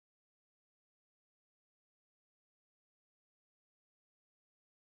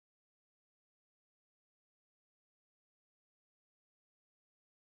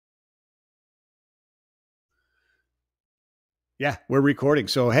Yeah, we're recording.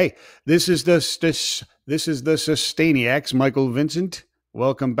 So hey, this is the Sustainiacs, Michael Vincent.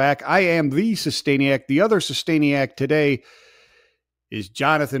 Welcome back. I am the Sustainiac. The other Sustainiac today is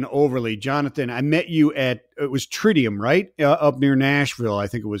Jonathan Overly. Jonathan, I met you at, it was Tritium, right? Up near Nashville, I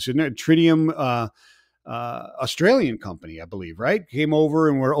think it was, isn't it? Tritium, Australian company, I believe, right? Came over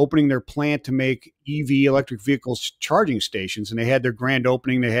and were opening their plant to make EV electric vehicles charging stations. And they had their grand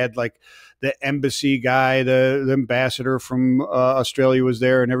opening. They had like the embassy guy, the ambassador from Australia was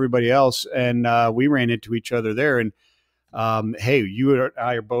there and everybody else. And we ran into each other there. And hey, you and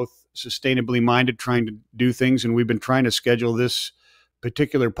I are both sustainably minded, trying to do things. And we've been trying to schedule this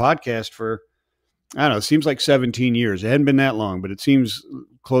particular podcast for, I don't know, it seems like 17 years. It hadn't been that long, but it seems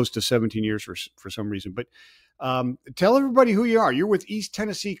close to 17 years for some reason. But tell everybody who you are. You're with East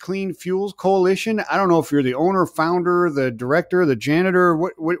Tennessee Clean Fuels Coalition. I don't know if you're the owner, founder, the director, the janitor.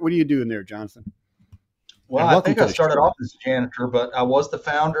 What are you doing there, Jonathan? Well, I think I started off as a janitor, but I was the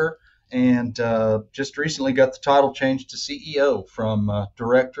founder and just recently got the title changed to CEO from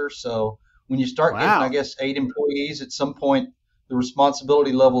director. So when you start getting, I guess, 8 employees at some point, the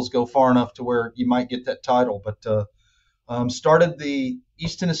responsibility levels go far enough to where you might get that title. But started the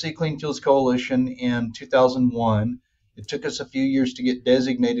East Tennessee Clean Fuels Coalition in 2001. It took us a few years to get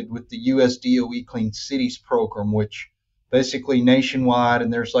designated with the US DOE Clean Cities program, which basically nationwide,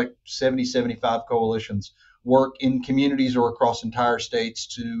 and there's like 70, 75 coalitions, work in communities or across entire states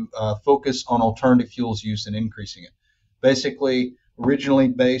to focus on alternative fuels use and increasing it. Basically, originally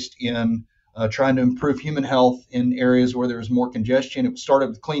based in trying to improve human health in areas where there was more congestion. It started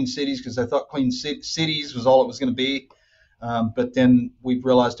with clean cities because I thought clean cities was all it was going to be. But then we've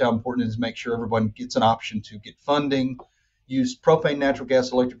realized how important it is to make sure everyone gets an option to get funding, use propane, natural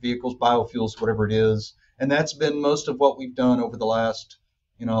gas, electric vehicles, biofuels, whatever it is. And that's been most of what we've done over the last,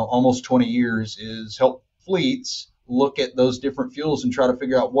 almost 20 years is help fleets look at those different fuels and try to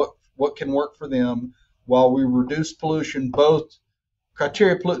figure out what can work for them while we reduce pollution, both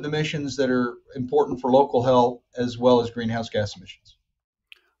criteria pollutant emissions that are important for local health as well as greenhouse gas emissions.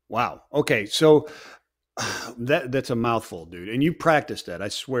 Wow. Okay. So that's a mouthful, dude. And you practiced that. I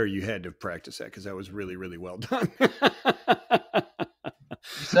swear you had to practice that because that was really, really well done. You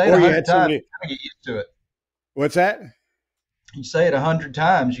say it 100 times, you kind of get used to it. What's that? You say it 100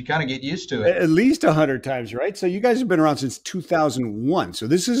 times, you kind of get used to it. At least 100 times, right? So you guys have been around since 2001. So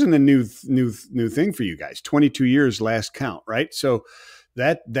this isn't a new thing for you guys. 22 years last count, right? So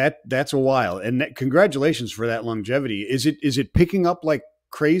that's a while. And congratulations for that longevity. Is it picking up like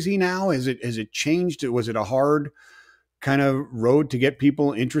crazy now? Has it changed? Was it a hard kind of road to get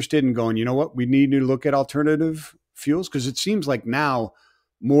people interested in going, you know what, we need to look at alternative fuels? Because it seems like now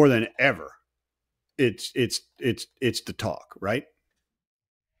more than ever, it's the talk, right?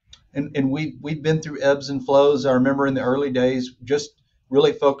 And we've been through ebbs and flows. I remember in the early days, just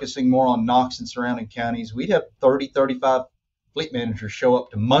really focusing more on Knox and surrounding counties, we'd have 30, 35 fleet managers show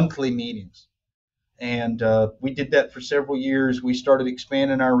up to monthly meetings. And we did that for several years. We started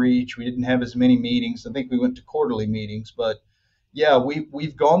expanding our reach. We didn't have as many meetings. I think we went to quarterly meetings. But yeah,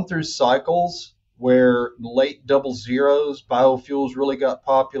 we've gone through cycles where late double zeros, biofuels really got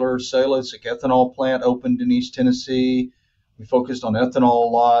popular. Cellulosic ethanol plant opened in East Tennessee. We focused on ethanol a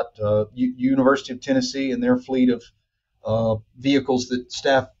lot. University of Tennessee and their fleet of vehicles that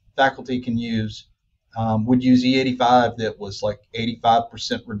staff faculty can use would use E85 that was like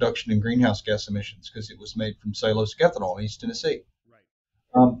 85% reduction in greenhouse gas emissions because it was made from cellulosic ethanol in East Tennessee.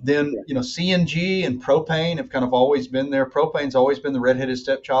 Right. Then, CNG and propane have kind of always been there. Propane's always been the redheaded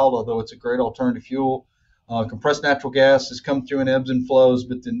stepchild, although it's a great alternative fuel. Compressed natural gas has come through in ebbs and flows,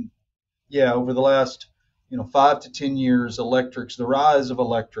 but then, yeah, over the last, 5 to 10 years, the rise of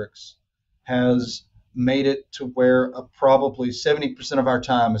electrics has made it to where probably 70% of our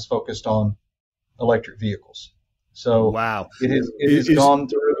time is focused on electric vehicles. So wow, it has gone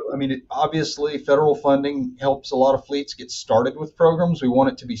through. I mean, obviously federal funding helps a lot of fleets get started with programs. We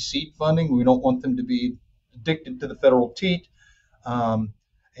want it to be seed funding. We don't want them to be addicted to the federal teat. And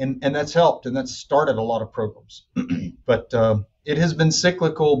that's helped, and that's started a lot of programs. But it has been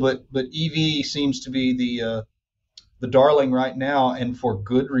cyclical, but EV seems to be the darling right now, and for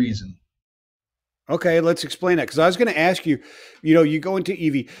good reason. Okay, let's explain that, because I was going to ask you, you go into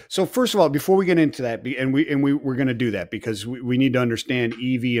EV. So first of all, before we get into that, and we're going to do that because we need to understand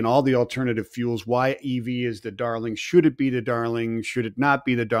EV and all the alternative fuels, why EV is the darling. Should it be the darling? Should it not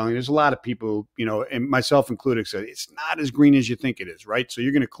be the darling? There's a lot of people, and myself included, say it's not as green as you think it is, right? So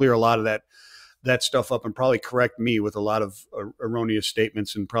you're going to clear a lot of that stuff up and probably correct me with a lot of erroneous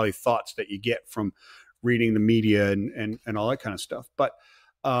statements and probably thoughts that you get from reading the media and all that kind of stuff. But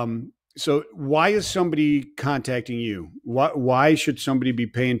So why is somebody contacting you? Why should somebody be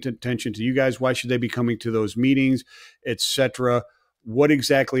paying attention to you guys? Why should they be coming to those meetings, etc.? What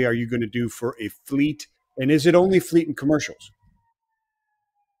exactly are you going to do for a fleet? And is it only fleet and commercials?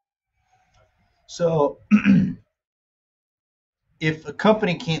 So if a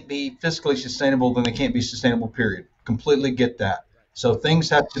company can't be fiscally sustainable, then they can't be sustainable, period. Completely get that. So things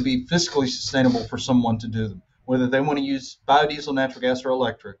have to be fiscally sustainable for someone to do them. Whether they want to use biodiesel, natural gas, or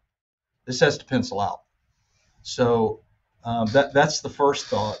electric, this has to pencil out. So that's the first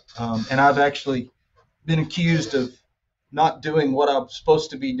thought. And I've actually been accused of not doing what I'm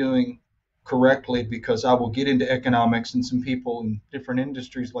supposed to be doing correctly, because I will get into economics and some people in different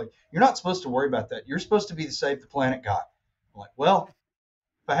industries like, you're not supposed to worry about that. You're supposed to be the save the planet guy. I'm like, well,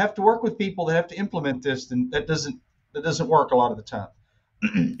 if I have to work with people that have to implement this, then that doesn't work a lot of the time.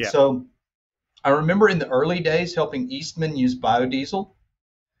 Yeah. So I remember in the early days helping Eastman use biodiesel,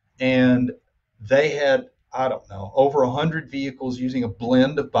 and they had, I don't know, over 100 vehicles using a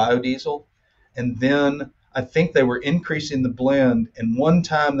blend of biodiesel. And then I think they were increasing the blend. And one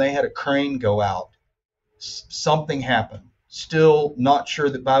time they had a crane go out. Something happened. Still not sure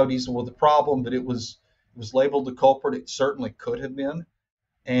that biodiesel was the problem, but it was labeled the culprit. It certainly could have been.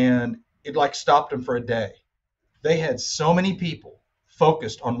 And it like stopped them for a day. They had so many people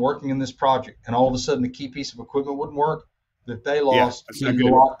focused on working in this project, and all of a sudden the key piece of equipment wouldn't work, that they lost a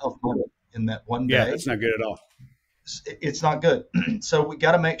lot of money in that one day. Yeah, that's not good at all. It's not good. So we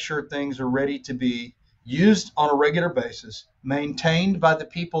got to make sure things are ready to be used on a regular basis, maintained by the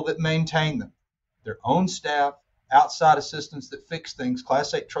people that maintain them, their own staff, outside assistants that fix things,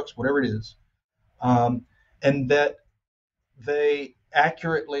 Class 8 trucks, whatever it is, and that they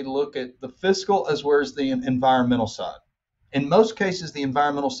accurately look at the fiscal as well as the environmental side. In most cases, the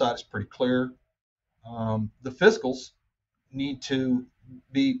environmental side is pretty clear. The fiscals need to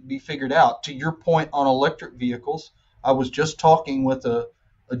be figured out. To your point on electric vehicles, I was just talking with a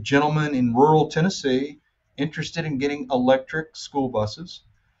gentleman in rural Tennessee interested in getting electric school buses,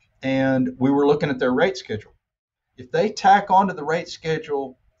 and we were looking at their rate schedule. If they tack onto the rate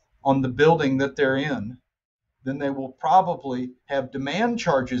schedule on the building that they're in, then they will probably have demand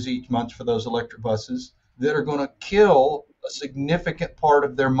charges each month for those electric buses that are going to kill a significant part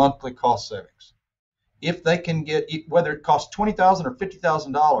of their monthly cost savings. If they can get, whether it costs $20,000 or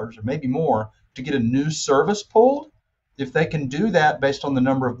 $50,000 or maybe more to get a new service pulled, if they can do that based on the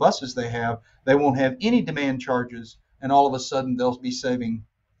number of buses they have, they won't have any demand charges, and all of a sudden they'll be saving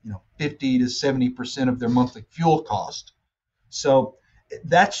 50 to 70% of their monthly fuel cost. So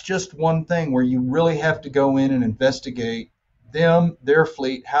that's just one thing where you really have to go in and investigate them, their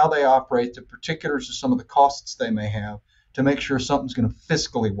fleet, how they operate, the particulars of some of the costs they may have, to make sure something's going to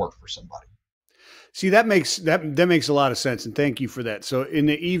fiscally work for somebody. See, that makes a lot of sense, and thank you for that. So in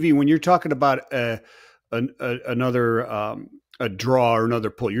the EV, when you're talking about another a draw or another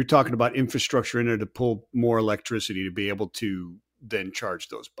pull, you're talking about infrastructure in there to pull more electricity to be able to then charge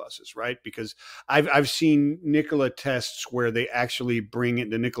those buses, right? Because I've seen Nikola tests where they actually bring in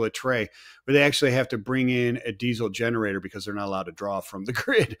the Nikola tray, where they actually have to bring in a diesel generator because they're not allowed to draw from the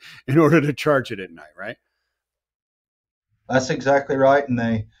grid in order to charge it at night, right? That's exactly right,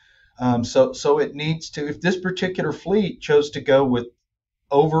 and so it needs to. If this particular fleet chose to go with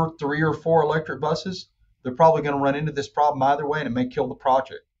over 3 or 4 electric buses, they're probably going to run into this problem either way, and it may kill the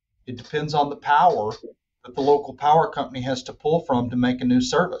project. It depends on the power that the local power company has to pull from to make a new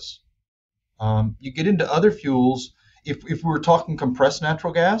service. You get into other fuels. If we were talking compressed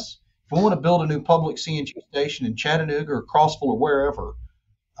natural gas, if we want to build a new public CNG station in Chattanooga or Crossville or wherever,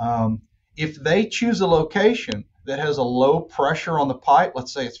 if they choose a location that has a low pressure on the pipe,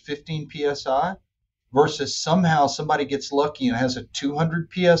 let's say it's 15 psi, versus somehow somebody gets lucky and has a 200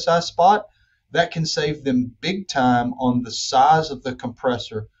 psi spot, that can save them big time on the size of the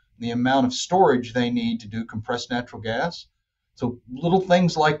compressor, the amount of storage they need to do compressed natural gas. So little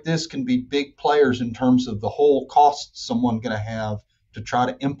things like this can be big players in terms of the whole cost someone's going to have to try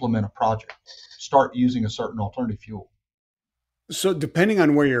to implement a project, start using a certain alternative fuel. So depending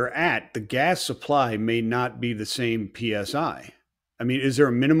on where you're at, the gas supply may not be the same PSI. I mean, is there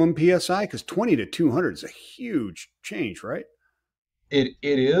a minimum PSI? Because 20 to 200 is a huge change, right? It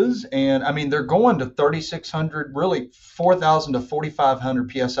is. And I mean, they're going to 3,600, really 4,000 to 4,500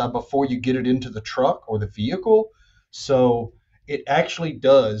 PSI before you get it into the truck or the vehicle. So it actually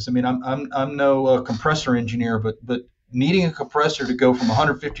does. I mean, I'm no compressor engineer, but needing a compressor to go from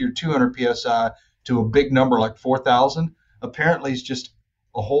 150 or 200 PSI to a big number like 4,000 apparently is just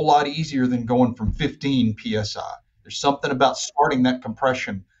a whole lot easier than going from 15 PSI. There's something about starting that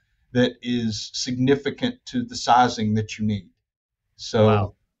compression that is significant to the sizing that you need. So,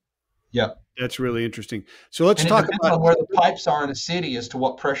 wow. Yeah. That's really interesting. So let's and it talk depends about, on where the pipes are in a city as to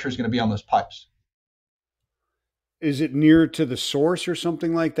what pressure is going to be on those pipes. is it near to the source or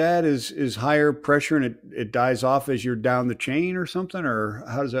something like that? Is higher pressure and it dies off as you're down the chain or something, or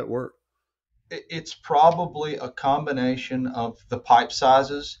how does that work? It's probably a combination of the pipe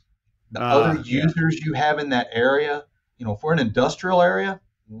sizes, the other Yeah. users you have in that area. If we're an industrial area,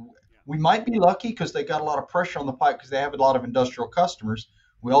 we might be lucky because they got a lot of pressure on the pipe because they have a lot of industrial customers.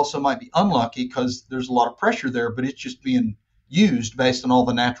 We also might be unlucky because there's a lot of pressure there, but it's just being used based on all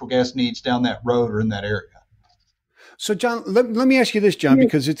the natural gas needs down that road or in that area. So, John, let me ask you this, John,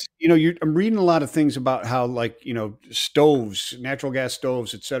 because it's, I'm reading a lot of things about how, like, stoves, natural gas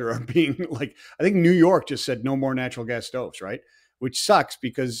stoves, et cetera, are being like, I think New York just said no more natural gas stoves, right? Which sucks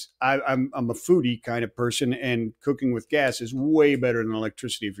because I'm a foodie kind of person, and cooking with gas is way better than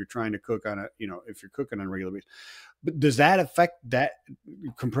electricity if you're trying to cook on if you're cooking on a regular basis. But does that affect that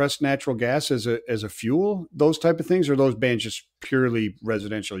compressed natural gas as a fuel, those type of things, or those bans just purely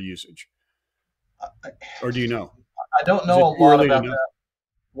residential usage? Or do you know? I don't Is know it a too lot early to about know? that.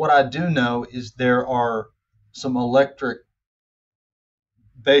 What I do know is there are some electric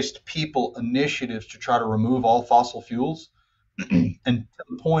based people initiatives to try to remove all fossil fuels. And to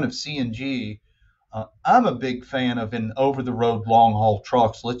the point of CNG, I'm a big fan of in over the road long haul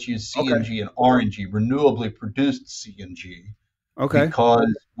trucks. Let's use Okay. CNG and RNG, renewably produced CNG, Okay.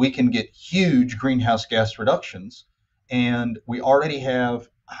 because we can get huge greenhouse gas reductions. And we already have,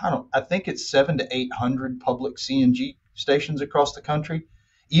 I think it's 700 to 800 public CNG stations across the country.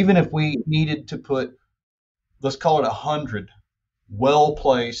 Even if we needed to put, let's call it 100 well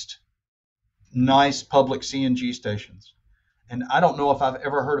placed, nice public CNG stations. And I don't know if I've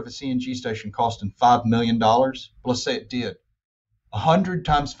ever heard of a CNG station costing $5 million. But let's say it did. 100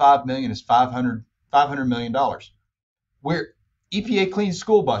 times 5 million is $500 million. Where EPA clean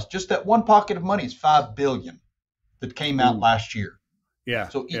school bus, just that one pocket of money is $5 billion that came out Ooh. last year. Yeah.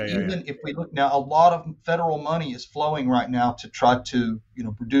 So Yeah. Yeah. Yeah. even if we look now, a lot of federal money is flowing right now to try to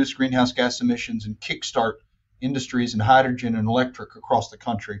reduce greenhouse gas emissions and kickstart industries in hydrogen and electric across the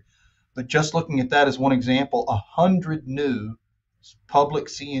country. But just looking at that as one example, 100 new public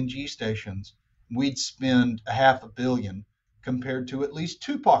CNG stations, we'd spend a $500 million compared to at least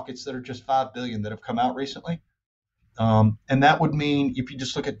two pockets that are just $5 billion that have come out recently. And that would mean if you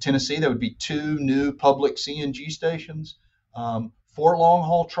just look at Tennessee, there would be two new public CNG stations. For long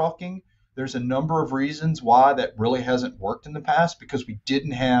haul trucking, there's a number of reasons why that really hasn't worked in the past, because we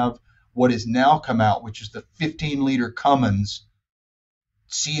didn't have what has now come out, which is the 15-liter Cummins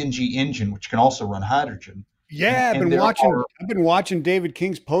CNG engine, which can also run hydrogen. Yeah, I've And been there watching. are I've been watching David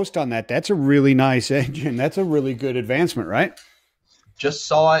King's post on that. That's a really nice engine. That's a really good advancement, right? just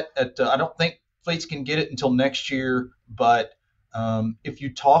saw it at, I don't think fleets can get it until next year, but if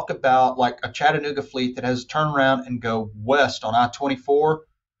you talk about like a Chattanooga fleet that has to turn around and go west on I-24,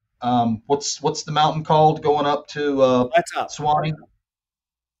 what's the mountain called going up to That's up. Swanee?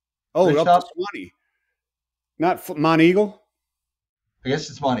 Oh, They up to stop. Swanee, not Mount Eagle. I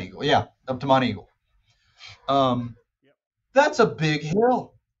guess it's Mont Eagle. Yeah, up to Mont Eagle. Um, that's a big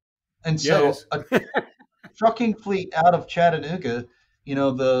hill, and Yeah, it so is. a trucking fleet out of Chattanooga,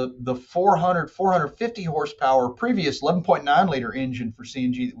 the 450 horsepower previous 11.9 liter engine for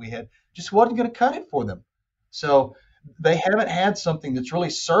CNG that we had just wasn't going to cut it for them. So they haven't had something that's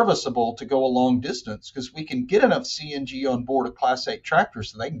really serviceable to go a long distance, because we can get enough CNG on board a Class 8 tractor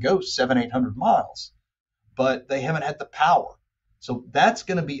so they can go 700-800 miles, but they haven't had the power. So that's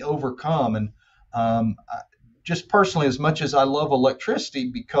going to be overcome. And just personally, as much as I love electricity,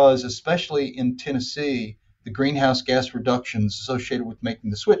 because especially in Tennessee, the greenhouse gas reductions associated with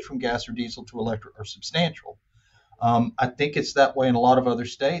making the switch from gas or diesel to electric are substantial. I think it's that way in a lot of other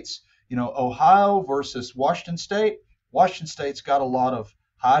states. Ohio versus Washington State. Washington State's got a lot of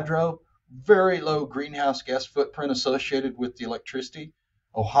hydro, very low greenhouse gas footprint associated with the electricity.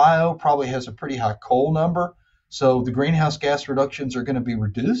 Ohio probably has a pretty high coal number, so the greenhouse gas reductions are going to be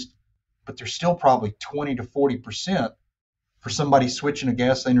reduced, but they're still probably 20 to 40% for somebody switching a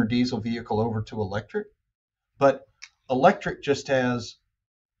gasoline or diesel vehicle over to electric. But electric just has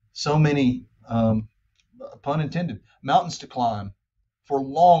so many, pun intended, mountains to climb for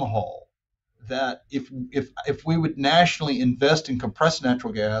long haul, that if we would nationally invest in compressed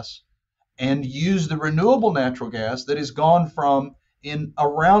natural gas and use the renewable natural gas that has gone from, in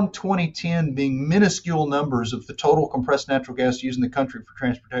around 2010, being minuscule numbers of the total compressed natural gas used in the country for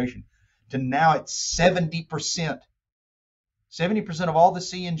transportation, to now it's 70%. 70% of all the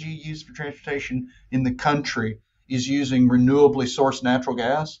CNG used for transportation in the country is using renewably sourced natural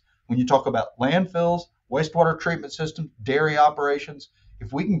gas. When you talk about landfills, wastewater treatment systems, dairy operations,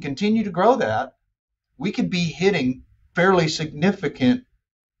 If we can continue to grow that, we could be hitting fairly significant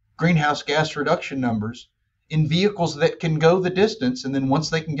greenhouse gas reduction numbers in vehicles that can go the distance. And then once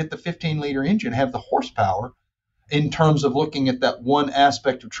they can get the 15-liter engine, have the horsepower in terms of looking at that one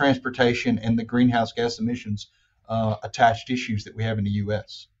aspect of transportation and the greenhouse gas emissions attached issues that we have in the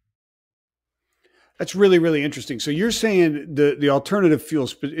U.S. That's really, really interesting. So you're saying the alternative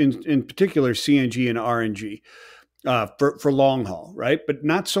fuels, in particular CNG and RNG, for long haul, right? But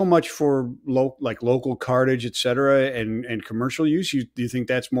not so much for local cartage, et cetera, and commercial use. Do you think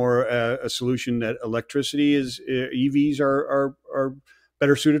that's more a solution that electricity EVs are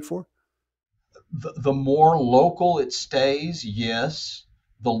better suited for? The more local it stays, yes.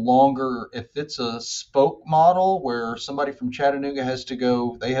 The longer, if it's a spoke model where somebody from Chattanooga has to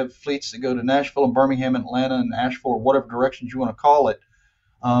go, they have fleets that go to Nashville and Birmingham, Atlanta and Asheville, whatever directions you want to call it.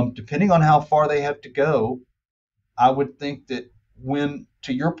 Depending on how far they have to go, I would think that when,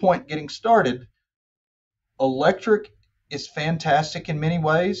 to your point, getting started, electric is fantastic in many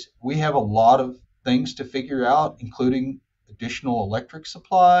ways. We have a lot of things to figure out, including additional electric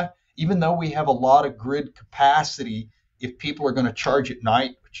supply, even though we have a lot of grid capacity. If people are going to charge at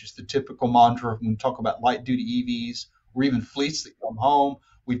night, which is the typical mantra when we talk about light duty EVs or even fleets that come home,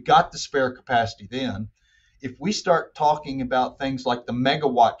 we've got the spare capacity then. If we start talking about things like the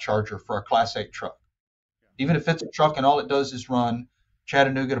megawatt charger for a Class 8 truck, even if it's a truck and all it does is run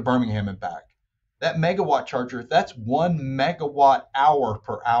Chattanooga to Birmingham and back, that megawatt charger, that's 1 megawatt hour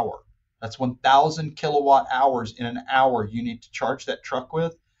per hour. That's 1,000 kilowatt hours in an hour you need to charge that truck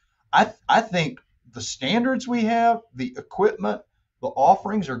with. I think the standards we have, the equipment, the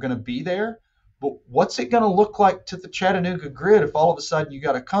offerings are going to be there. But what's it going to look like to the Chattanooga grid if all of a sudden you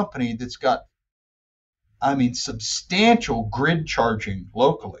got a company that's got, substantial grid charging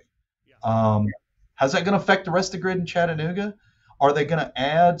locally? How's that going to affect the rest of the grid in Chattanooga? Are they going to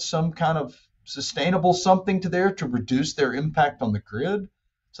add some kind of sustainable something to there to reduce their impact on the grid?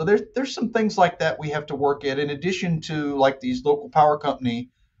 So there's some things like that we have to work at, in addition to like these local power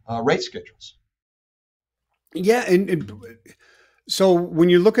company rate schedules. Yeah, and so when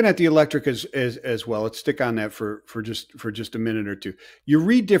you're looking at the electric as well, let's stick on that for just a minute or two. You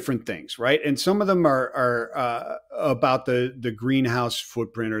read different things, right? And some of them are about the greenhouse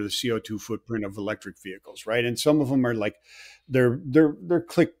footprint or the CO2 footprint of electric vehicles, right? And some of them are like they're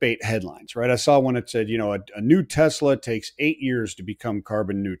clickbait headlines, right? I saw one that said, a new Tesla takes 8 years to become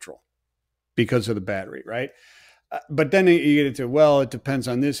carbon neutral because of the battery, right? But then you get into, well, it depends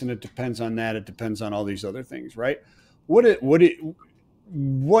on this and it depends on that. It depends on all these other things, right? What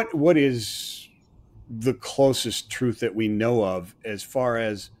is the closest truth that we know of as far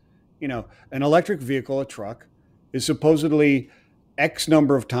as, an electric vehicle, a truck, is supposedly X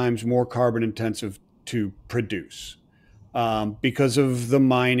number of times more carbon intensive to produce because of the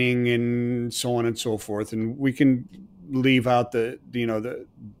mining and so on and so forth. And we can leave out the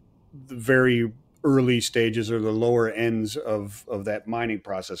very early stages or the lower ends of that mining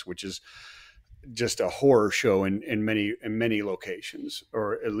process, which is just a horror show in many locations,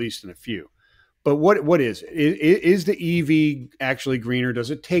 or at least in a few. But what is it? Is the EV actually greener? Does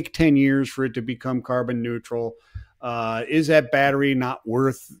it take 10 years for it to become carbon neutral? Is that battery not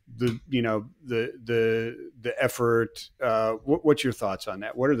worth the effort? What's your thoughts on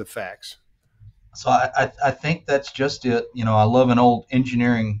that? What are the facts? So I think that's just it. I love an old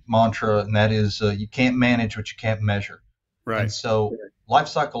engineering mantra, and that is you can't manage what you can't measure. Right. And so life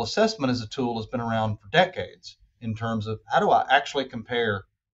cycle assessment as a tool has been around for decades in terms of how do I actually compare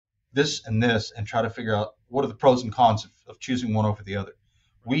this and this and try to figure out what are the pros and cons of choosing one over the other.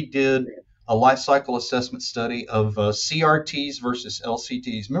 We did a life cycle assessment study of CRTs versus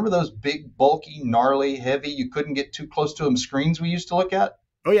LCTs. Remember those big, bulky, gnarly, heavy, you couldn't get too close to them screens we used to look at?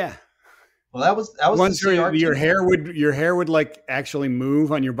 Oh, yeah. Well, that was once the CRT. Your hair would like actually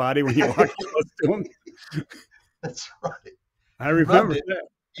move on your body when you walk close to them. That's right. I remember that.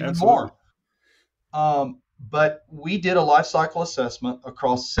 Even Absolutely. More. But we did a life cycle assessment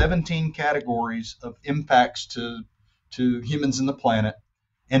across 17 categories of impacts to humans and the planet.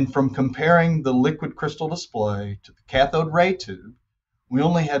 And from comparing the liquid crystal display to the cathode ray tube, we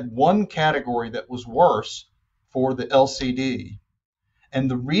only had one category that was worse for the LCD. And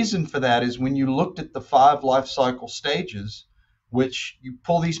the reason for that is when you looked at the 5 life cycle stages, which you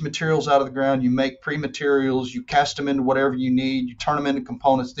pull these materials out of the ground, you make pre-materials, you cast them into whatever you need, you turn them into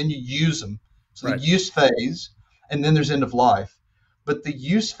components, then you use them. So right. The use phase, and then there's end of life. But the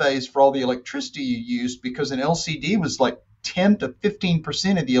use phase for all the electricity you used, because an LCD was like 10 to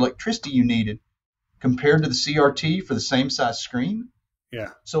 15% of the electricity you needed compared to the CRT for the same size screen.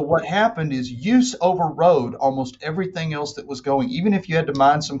 Yeah. So what happened is use overrode almost everything else that was going. Even if you had to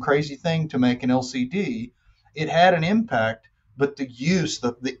mine some crazy thing to make an LCD, it had an impact. But the use,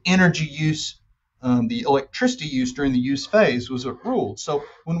 the energy use, the electricity use during the use phase was what ruled. So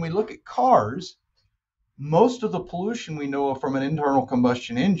when we look at cars, most of the pollution we know of from an internal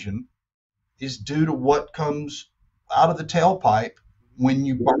combustion engine is due to what comes out of the tailpipe when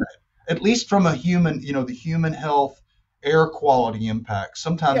you burn it. At least from a human, the human health, air quality impact.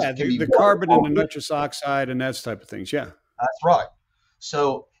 Sometimes Yeah, it can be the water carbon and the quality. nitrous oxide and that type of things. Yeah. That's right.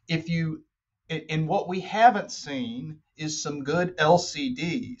 So if you, and what we haven't seen is some good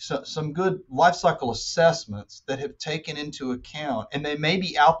LCD, some good life cycle assessments that have taken into account, and they may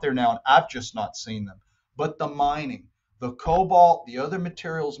be out there now, and I've just not seen them. But the mining, the cobalt, the other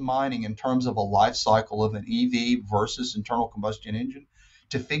materials mining in terms of a life cycle of an EV versus internal combustion engine,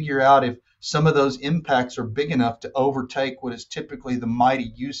 to figure out if some of those impacts are big enough to overtake what is typically the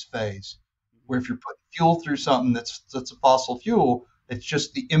mighty use phase, where if you're putting fuel through something that's a fossil fuel, it's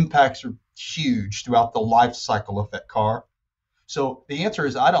just the impacts are huge throughout the life cycle of that car. So the answer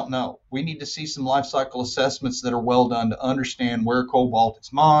is I don't know. We need to see some life cycle assessments that are well done to understand where cobalt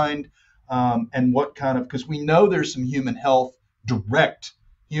is mined, and what kind of, because we know there's some human health, direct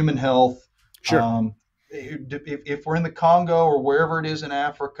human health. Sure. If we're in the Congo or wherever it is in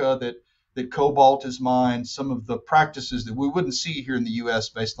Africa that cobalt is mined, some of the practices that we wouldn't see here in the U.S.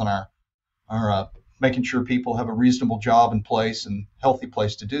 based on our making sure people have a reasonable job in place and healthy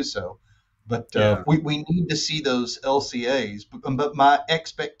place to do so. But Yeah. we need to see those LCAs. But my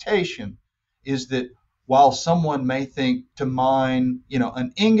expectation is that while someone may think to mine,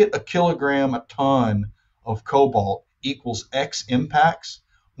 an ingot, a kilogram, a ton of cobalt equals X impacts,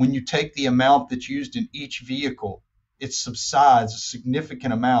 when you take the amount that's used in each vehicle, it subsides a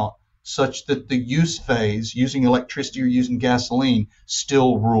significant amount such that the use phase, using electricity or using gasoline,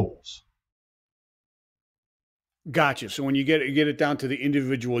 still rules. Gotcha. So when you get it down to the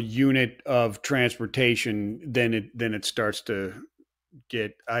individual unit of transportation, then it starts to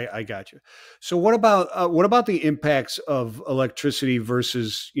get. I got you. So what about the impacts of electricity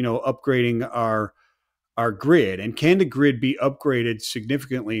versus upgrading our grid, and can the grid be upgraded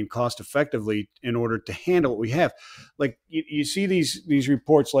significantly and cost effectively in order to handle what we have? Like you see these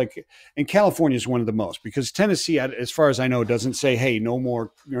reports, like in California is one of the most, because Tennessee, as far as I know, doesn't say, hey, no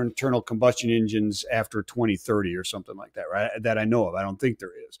more internal combustion engines after 2030 or something like that, right? That I know of. I don't think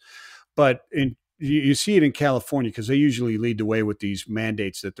there is, but you see it in California because they usually lead the way with these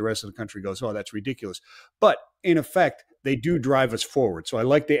mandates that the rest of the country goes, oh, that's ridiculous. But in effect, they do drive us forward. So I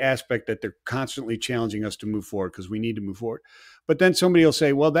like the aspect that they're constantly challenging us to move forward because we need to move forward. But then somebody will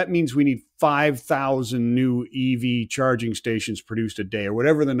say, well, that means we need 5,000 new EV charging stations produced a day or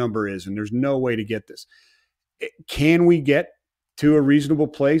whatever the number is. And there's no way to get this. Can we get to a reasonable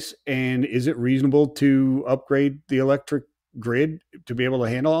place? And is it reasonable to upgrade the electric grid to be able to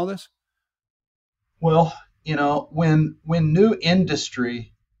handle all this? Well, when new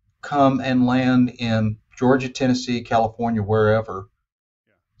industry come and land in Georgia, Tennessee, California, wherever,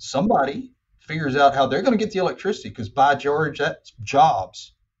 somebody figures out how they're going to get the electricity, because by George, that's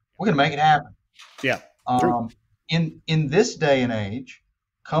jobs. We're going to make it happen. Yeah. In this day and age,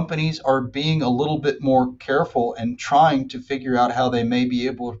 companies are being a little bit more careful and trying to figure out how they may be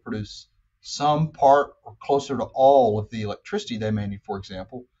able to produce some part or closer to all of the electricity they may need, for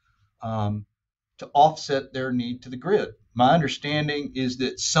example, to offset their need to the grid. My understanding is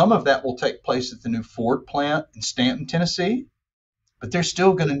that some of that will take place at the new Ford plant in Stanton, Tennessee, but they're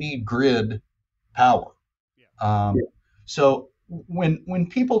still going to need grid power. So when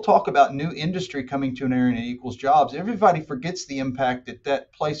people talk about new industry coming to an area and it equals jobs, everybody forgets the impact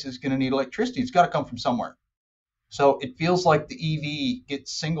that place is going to need electricity. It's got to come from somewhere. So it feels like the EV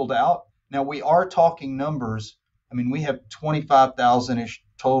gets singled out. Now we are talking numbers. I mean, we have 25,000-ish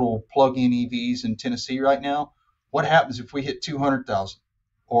total plug-in EVs in Tennessee right now. What happens if we hit 200,000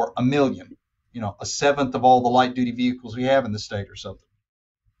 or a million? A seventh of all the light-duty vehicles we have in the state or something.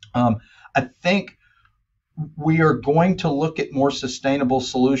 I think we are going to look at more sustainable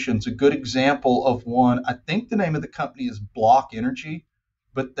solutions. A good example of one, I think the name of the company is Block Energy,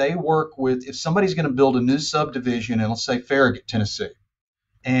 but they work with, if somebody's going to build a new subdivision in, let's say, Farragut, Tennessee,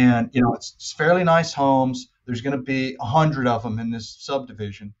 and it's fairly nice homes. There's going to be 100 of them in this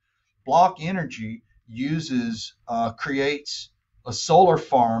subdivision. Block Energy creates a solar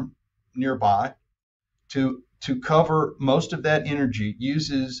farm nearby to cover most of that energy,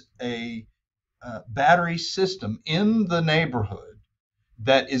 uses a battery system in the neighborhood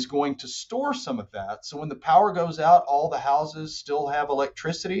that is going to store some of that. So when the power goes out, all the houses still have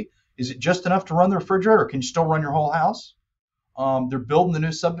electricity. Is it just enough to run the refrigerator? Or can you still run your whole house? They're building the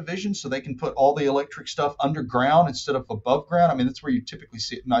new subdivision so they can put all the electric stuff underground instead of above ground. I mean, that's where you typically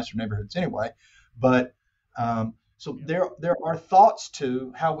see it in nicer neighborhoods anyway. But so there are thoughts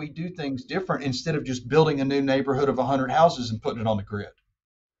to how we do things different instead of just building a new neighborhood of 100 houses and putting it on the grid.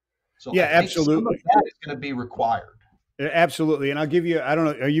 So yeah, I think some of absolutely. that is going to be required. Absolutely. And I'll give you, I don't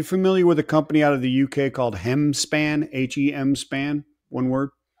know, are you familiar with a company out of the UK called HEMSPAN, HEM-SPAN, one word?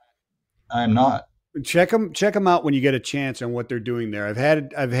 I am not. Check them out when you get a chance on what they're doing there. I've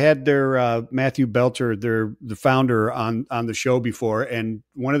had their Matthew Belcher, the founder, on the show before, and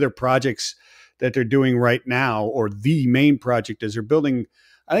one of their projects that they're doing right now, or the main project, is they're building,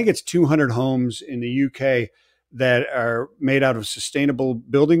 I think it's 200 homes in the UK that are made out of sustainable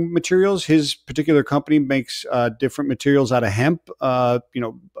building materials. His particular company makes different materials out of hemp,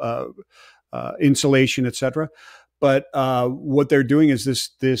 insulation, etc. But what they're doing is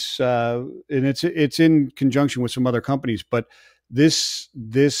this, and it's in conjunction with some other companies. But this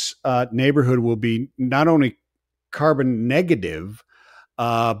neighborhood will be not only carbon negative,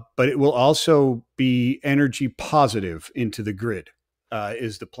 but it will also be energy positive into the grid.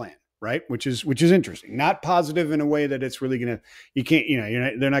 Is the plan, right? Which is interesting. Not positive in a way that it's really gonna. You can't.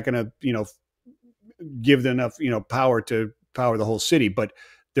 They're not gonna. Give them enough. Power to power the whole city, but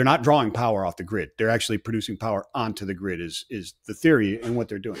they're not drawing power off the grid. They're actually producing power onto the grid is the theory and what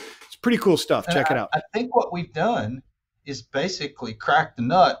they're doing. It's pretty cool stuff. Check it out. I think what we've done is basically crack the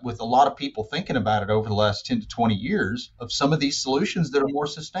nut with a lot of people thinking about it over the last 10 to 20 years of some of these solutions that are more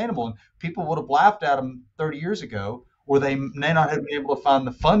sustainable. And people would have laughed at them 30 years ago, or they may not have been able to find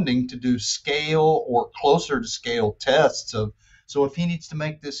the funding to do scale or closer to scale tests of. So if he needs to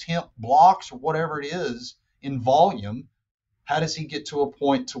make this hemp blocks or whatever it is in volume, how does he get to a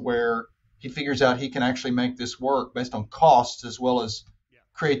point to where he figures out he can actually make this work based on costs as well as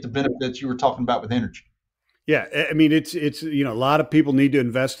create the benefits you were talking about with energy? Yeah, I mean, it's a lot of people need to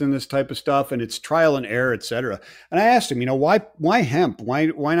invest in this type of stuff, and it's trial and error, et cetera. And I asked him, why hemp? Why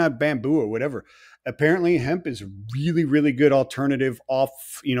not bamboo or whatever? Apparently, hemp is a really, really good alternative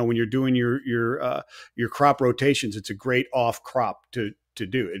off. When you're doing your crop rotations, it's a great off crop to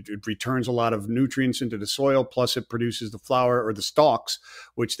do. It returns a lot of nutrients into the soil, plus it produces the flower or the stalks,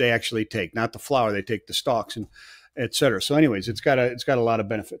 which they actually take, not the flower. They take the stalks and et cetera. So, anyways, it's got a lot of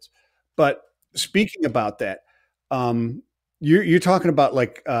benefits. But speaking about that, you're talking about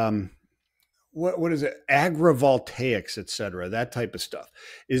like what is it, agrivoltaics, et cetera, that type of stuff.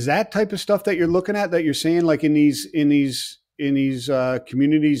 Is that type of stuff that you're looking at, that you're saying, like in these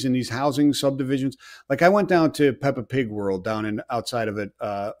communities, in these housing subdivisions? Like I went down to Peppa Pig World down in outside of it,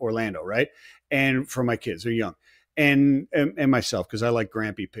 Orlando, right? And for my kids, they're young, and myself, because I like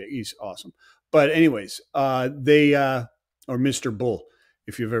Grampy Pig, he's awesome. But anyways, they or Mr. Bull,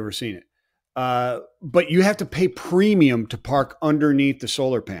 if you've ever seen it. But you have to pay premium to park underneath the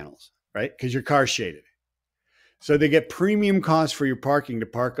solar panels, right? Because your car's shaded. So they get premium costs for your parking to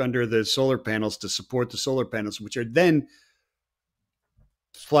park under the solar panels to support the solar panels, which are then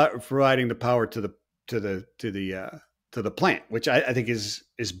providing the power to the plant, which I think is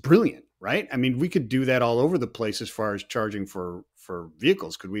brilliant, right? I mean, we could do that all over the place as far as charging for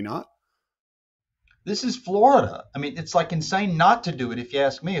vehicles, could we not? This is Florida. I mean, it's like insane not to do it, if you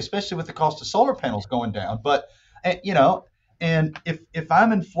ask me, especially with the cost of solar panels going down. But and if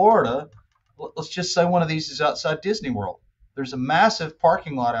I'm in Florida, let's just say one of these is outside Disney World. There's a massive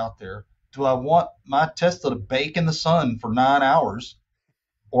parking lot out there. Do I want my Tesla to bake in the sun for 9 hours,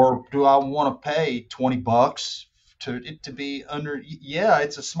 or do I want to pay $20 to it to be under? Yeah,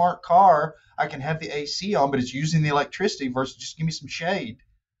 it's a smart car. I can have the AC on, but it's using the electricity versus just give me some shade.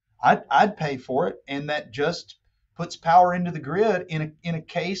 I'd pay for it, and that just puts power into the grid in a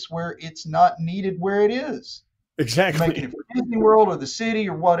case where it's not needed where it is. Exactly. Making it for Disney World or the city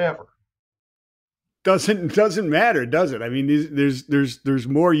or whatever. Doesn't matter, does it? I mean, there's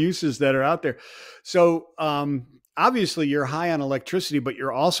more uses that are out there. So obviously you're high on electricity, but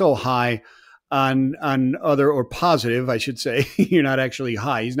you're also high on other, or positive, I should say. You're not actually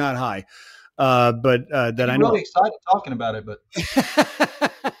high. He's not high. But that I know. I'm really excited talking about it, but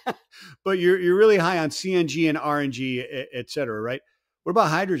but you're really high on CNG and RNG, et cetera, right? What about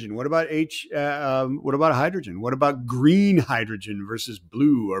hydrogen? What about what about hydrogen? What about green hydrogen versus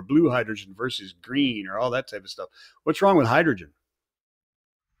blue, or blue hydrogen versus green, or all that type of stuff? What's wrong with hydrogen?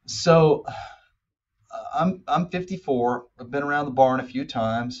 So I'm 54. I've been around the barn a few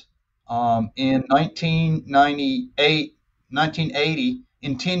times. In 1998, 1980,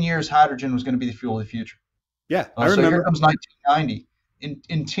 in 10 years, hydrogen was going to be the fuel of the future. Yeah, I remember. So here comes 1990.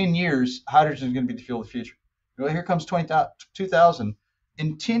 In 10 years, hydrogen is going to be the fuel of the future. Well, here comes 2000.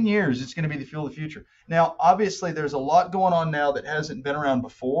 In 10 years, it's going to be the fuel of the future. Now, obviously, there's a lot going on now that hasn't been around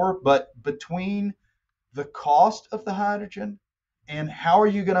before, but between the cost of the hydrogen and how are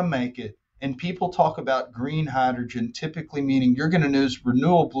you going to make it, and people talk about green hydrogen, typically meaning you're going to use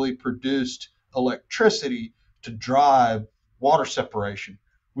renewably produced electricity to drive water separation,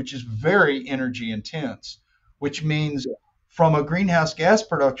 which is very energy intense, which means from a greenhouse gas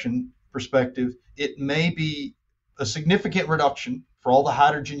production perspective, it may be a significant reduction for all the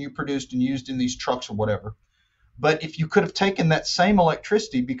hydrogen you produced and used in these trucks or whatever. But if you could have taken that same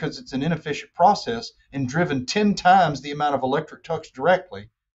electricity, because it's an inefficient process, and driven 10 times the amount of electric trucks directly,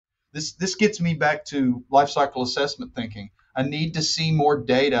 this gets me back to life cycle assessment thinking. I need to see more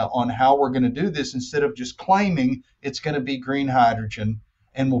data on how we're going to do this instead of just claiming it's going to be green hydrogen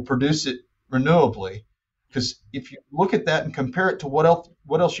and we'll produce it renewably. Because if you look at that and compare it to what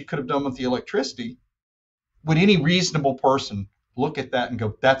else you could have done with the electricity, would any reasonable person look at that and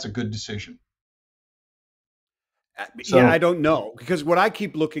go, that's a good decision? Yeah, I don't know, because what I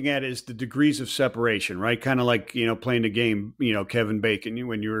keep looking at is the degrees of separation, right? Kind of like, playing the game, Kevin Bacon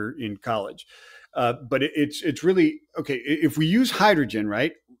when you were in college. But it's really, okay, if we use hydrogen,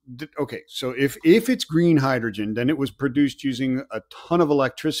 right? Okay, so if it's green hydrogen, then it was produced using a ton of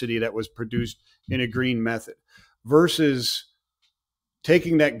electricity that was produced in a green method versus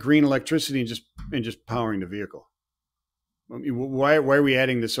taking that green electricity and just powering the vehicle. I mean, why are we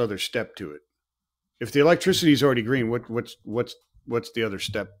adding this other step to it? If the electricity is already green, what's the other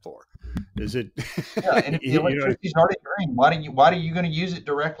step for? Is it? Yeah, and if the electricity is already green, why are you going to use it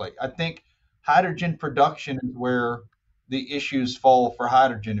directly? I think hydrogen production is where the issues fall for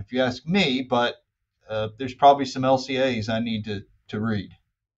hydrogen, if you ask me. But there's probably some LCAs I need to read.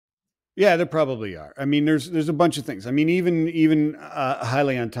 Yeah, there probably are. I mean, there's a bunch of things. I mean, even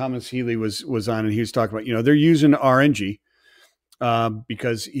highly on Thomas Healy was on, and he was talking about, they're using RNG.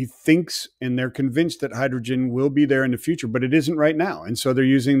 Because he thinks and they're convinced that hydrogen will be there in the future, but it isn't right now. And so they're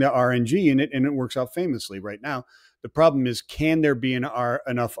using the RNG in it, and it works out famously right now. The problem is, can there be enough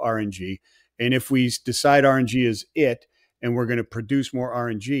RNG? And if we decide RNG is it, and we're going to produce more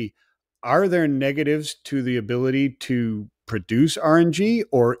RNG, are there negatives to the ability to produce RNG,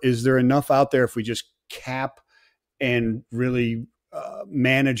 or is there enough out there if we just cap and really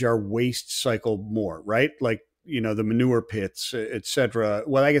manage our waste cycle more, right? Like, the manure pits, et cetera.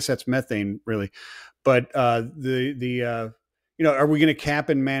 Well, I guess that's methane really, but are we going to cap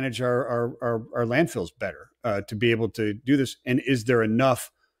and manage our landfills better to be able to do this? And is there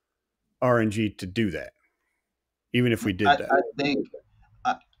enough RNG to do that? Even if we did that, I think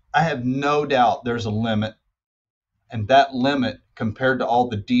I have no doubt there's a limit, and that limit compared to all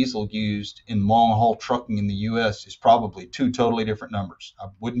the diesel used in long haul trucking in the U.S. is probably two totally different numbers. I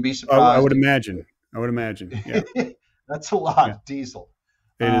wouldn't be surprised. I would imagine. Yeah. That's a lot of diesel.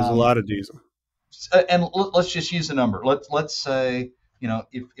 It is a lot of diesel. And let's just use a number. Let's say,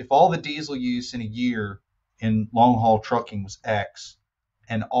 if all the diesel use in a year in long haul trucking was X,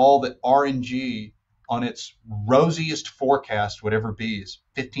 and all that RNG on its rosiest forecast would ever be is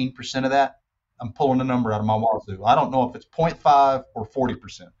 15% of that, I'm pulling a number out of my wazoo. I don't know if it's 0.5 or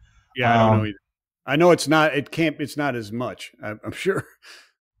 40%. Yeah, I don't know either. I know it's not. It's not as much. I'm sure.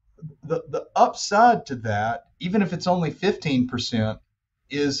 The upside to that, even if it's only 15%,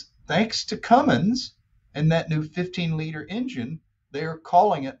 is thanks to Cummins and that new 15-liter engine, they are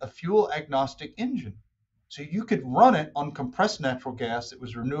calling it a fuel agnostic engine. So you could run it on compressed natural gas that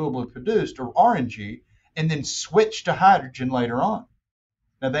was renewably produced, or RNG, and then switch to hydrogen later on.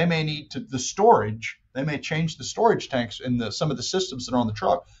 Now they may need the storage. They may change the storage tanks in some of the systems that are on the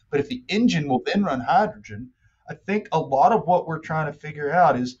truck. But if the engine will then run hydrogen, I think a lot of what we're trying to figure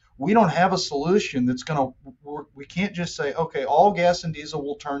out is we don't have a solution that's going to work. We can't just say, okay, all gas and diesel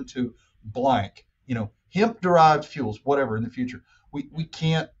will turn to blank, hemp derived fuels, whatever in the future. We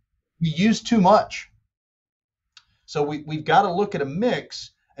can't, we use too much. So we've got to look at a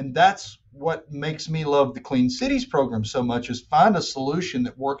mix. And that's what makes me love the Clean Cities program so much, is find a solution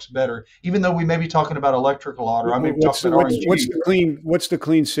that works better, even though we may be talking about electric a lot, or I may be talking about RNG. What's the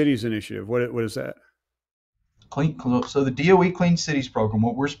Clean Cities initiative? What is that? So the DOE Clean Cities program,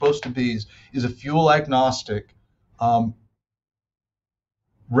 what we're supposed to be is a fuel agnostic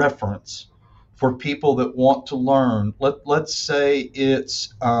reference for people that want to learn. Let's say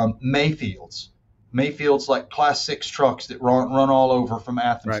it's Mayfields like Class 6 trucks that run all over from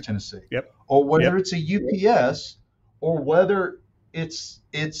Athens, right. Tennessee. Yep. Or whether it's a UPS, or whether it's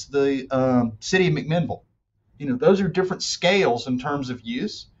the city of McMinnville. Those are different scales in terms of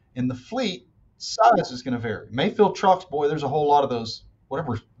use, and the fleet size is going to vary. Mayfield trucks, boy, there's a whole lot of those,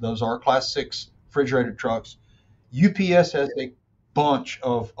 whatever those are, Class 6 refrigerated trucks. UPS has a bunch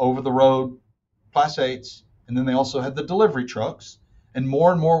of over-the-road Class 8s, and then they also had the delivery trucks. And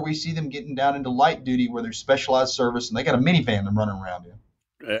more we see them getting down into light duty where there's specialized service, and they got a minivan they're running around in.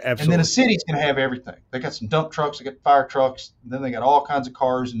 Absolutely. And then a city's going to have everything. They got some dump trucks, they got fire trucks, and then they got all kinds of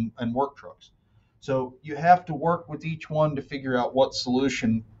cars and work trucks. So you have to work with each one to figure out what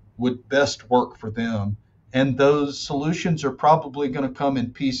solution would best work for them. And those solutions are probably going to come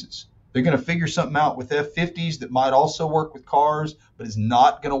in pieces. They're going to figure something out with F-50s that might also work with cars, but is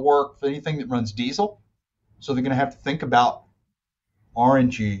not going to work for anything that runs diesel. So they're going to have to think about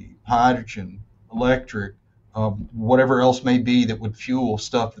RNG, hydrogen, electric, whatever else may be that would fuel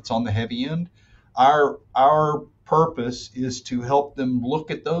stuff that's on the heavy end. Our purpose is to help them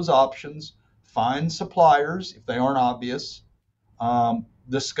look at those options, find suppliers if they aren't obvious,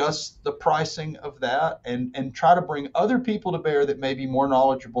 discuss the pricing of that, and try to bring other people to bear that may be more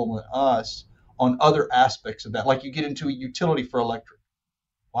knowledgeable than us on other aspects of that. Like you get into a utility for electric.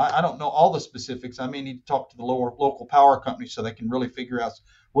 Well, I don't know all the specifics. I may need to talk to the local power company so they can really figure out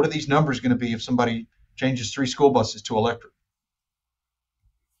what are these numbers going to be if somebody changes 3 school buses to electric.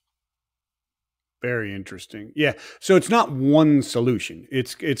 Very interesting. Yeah. So it's not one solution.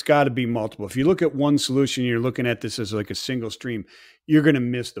 It's got to be multiple. If you look at one solution, you're looking at this as like a single stream, you're going to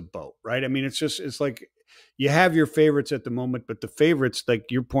miss the boat, right? I mean, it's like you have your favorites at the moment, but the favorites, like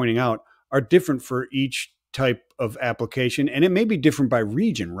you're pointing out, are different for each type of application. And it may be different by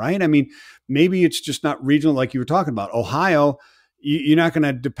region, right? I mean, maybe it's just not regional like you were talking about. Ohio, you're not going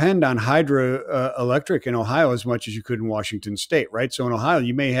to depend on hydroelectric in Ohio as much as you could in Washington State, right? So in Ohio,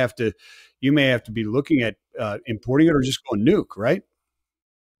 you may have to be looking at importing it or just going nuke, right?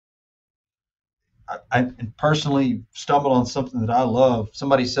 I personally stumbled on something that I love.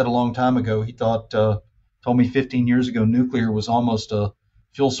 Somebody said a long time ago, he told me 15 years ago, nuclear was almost a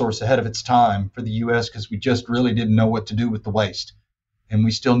fuel source ahead of its time for the U.S. because we just really didn't know what to do with the waste. And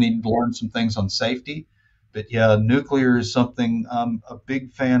we still needed to learn some things on safety. But yeah, nuclear is something I'm a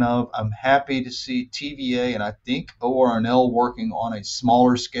big fan of. I'm happy to see TVA and I think ORNL working on a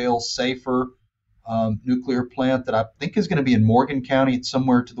smaller scale, safer nuclear plant that I think is going to be in Morgan County. It's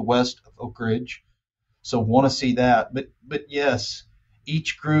somewhere to the west of Oak Ridge. So want to see that. But yes,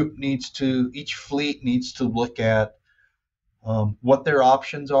 each fleet needs to look at what their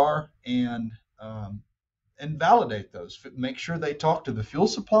options are and validate those. Make sure they talk to the fuel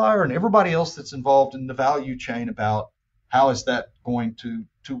supplier and everybody else that's involved in the value chain about how is that going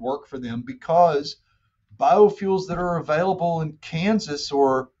to work for them, because biofuels that are available in Kansas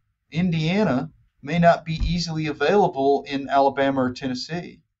or Indiana may not be easily available in Alabama or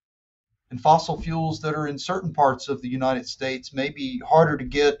Tennessee. And fossil fuels that are in certain parts of the United States may be harder to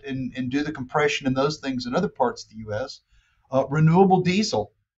get and do the compression and those things in other parts of the U.S. Renewable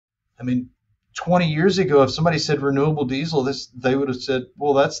diesel. I mean, 20 years ago, if somebody said renewable diesel, they would have said,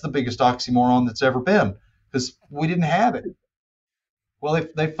 well, that's the biggest oxymoron that's ever been, because we didn't have it. Well,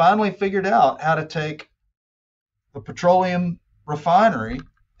 they finally figured out how to take a petroleum refinery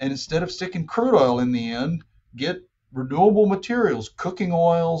and instead of sticking crude oil in the end, get renewable materials, cooking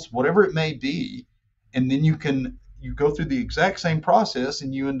oils, whatever it may be, and then you go through the exact same process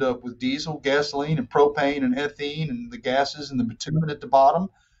and you end up with diesel, gasoline, and propane and ethene and the gases and the bitumen at the bottom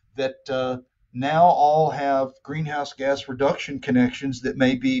that now all have greenhouse gas reduction connections that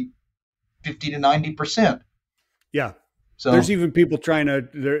may be 50 to 90%. Yeah. So there's even people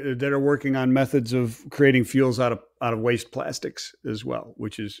that are working on methods of creating fuels out of waste plastics as well,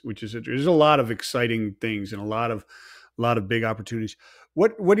 which is there's a lot of exciting things and a lot of big opportunities.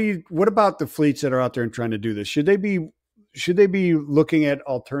 What about the fleets that are out there and trying to do this? Should they be looking at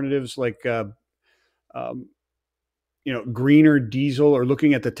alternatives like greener diesel, or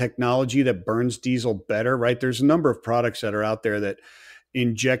looking at the technology that burns diesel better, right? There's a number of products that are out there that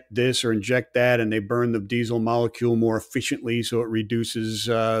inject this or inject that, and they burn the diesel molecule more efficiently, so it reduces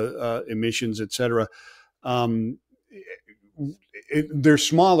emissions, et cetera. They're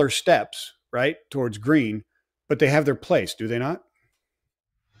smaller steps, right, towards green, but they have their place, do they not?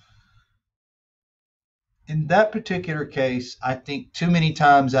 In that particular case, I think too many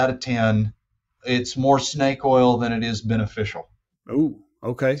times out of 10, it's more snake oil than it is beneficial. Oh,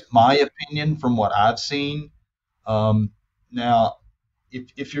 okay. It's my opinion from what I've seen. Now,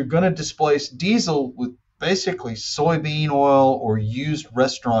 if you're going to displace diesel with basically soybean oil or used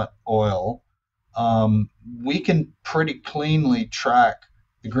restaurant oil, we can pretty cleanly track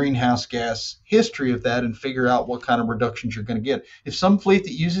the greenhouse gas history of that and figure out what kind of reductions you're going to get. If some fleet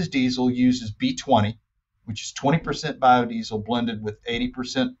that uses diesel uses B20, which is 20% biodiesel blended with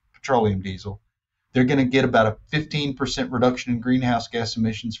 80% petroleum diesel, they're going to get about a 15% reduction in greenhouse gas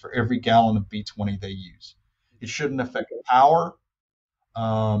emissions for every gallon of B20 they use. It shouldn't affect power.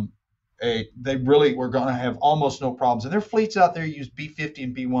 um, they really were going to have almost no problems. And their fleets out there use B50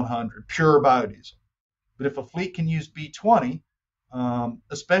 and B100, pure biodiesel. But if a fleet can use B20,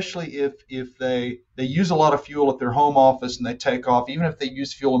 especially if they use a lot of fuel at their home office and they take off, even if they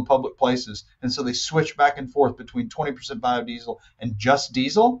use fuel in public places, and so they switch back and forth between 20% biodiesel and just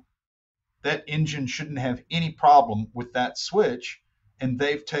diesel, that engine shouldn't have any problem with that switch, and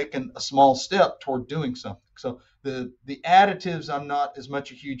they've taken a small step toward doing something. So the additives, I'm not as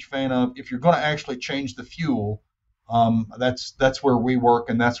much a huge fan of. If you're going to actually change the fuel, that's where we work,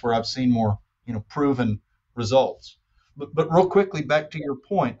 and that's where I've seen more proven results. But real quickly, back to your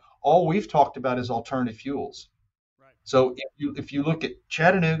point, all we've talked about is alternative fuels. Right. So if you look at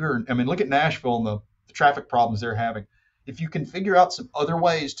Chattanooga, or, I mean, look at Nashville and the traffic problems they're having. If you can figure out some other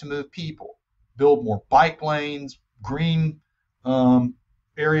ways to move people, build more bike lanes, green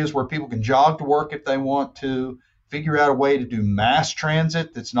areas where people can jog to work if they want to, figure out a way to do mass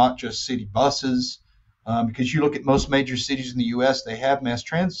transit that's not just city buses, because you look at most major cities in the U.S., they have mass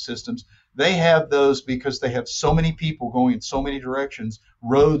transit systems. They have those because they have so many people going in so many directions.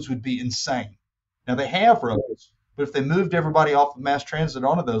 Roads would be insane. Now they have roads, but if they moved everybody off of mass transit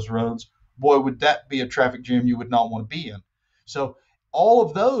onto those roads, boy, would that be a traffic jam you would not want to be in. So all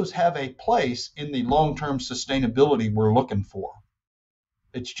of those have a place in the long-term sustainability we're looking for.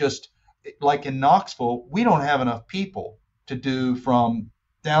 It's just like in Knoxville, we don't have enough people to do from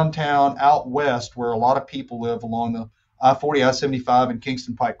downtown out west, where a lot of people live along the I-40, I-75, and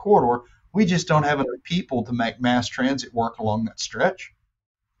Kingston Pike corridor. We just don't have enough people to make mass transit work along that stretch.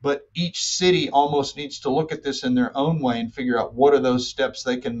 But each city almost needs to look at this in their own way and figure out what are those steps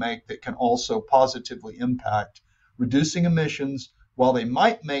they can make that can also positively impact reducing emissions, while they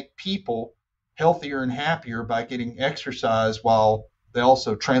might make people healthier and happier by getting exercise while they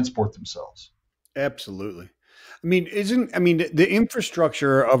also transport themselves. Absolutely. I mean, the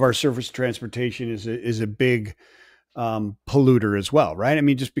infrastructure of our surface transportation is a big polluter as well, right? I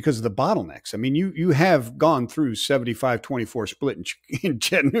mean, just because of the bottlenecks. I mean, you have gone through 75-24 split in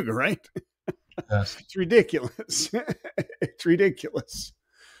Chattanooga, right? Yes. It's ridiculous. It's ridiculous.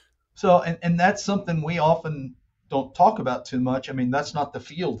 So, and that's something we often don't talk about too much. I mean, that's not the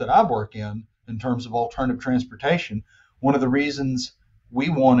field that I work in terms of alternative transportation. One of the reasons we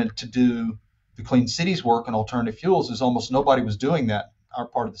wanted to do the Clean Cities work on alternative fuels is almost nobody was doing that in our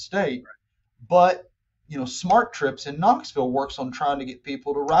part of the state. Right. But Smart Trips in Knoxville works on trying to get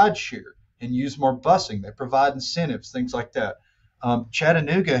people to ride share and use more busing. They provide incentives, things like that.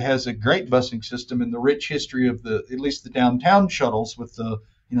 Chattanooga has a great busing system in the rich history of at least the downtown shuttles, with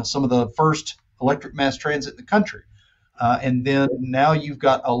some of the first electric mass transit in the country. And then now you've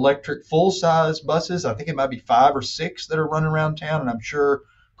got electric full-size buses. I think it might be 5 or 6 that are running around town, and I'm sure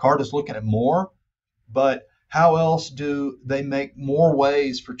CARTA's looking at more. But how else do they make more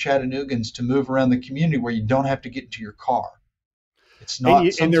ways for Chattanoogans to move around the community where you don't have to get into your car? It's not.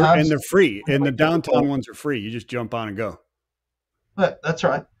 And they're free. And the downtown ones are free. You just jump on and go. That's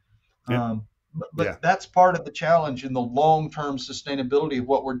right. Yeah. But yeah, that's part of the challenge in the long-term sustainability of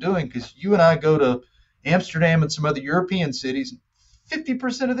what we're doing, because you and I go to Amsterdam and some other European cities,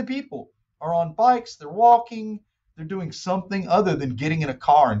 50% of the people are on bikes, they're walking, they're doing something other than getting in a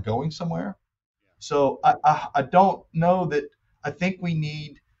car and going somewhere. So I don't know that. I think we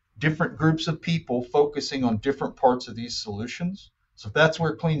need different groups of people focusing on different parts of these solutions. So that's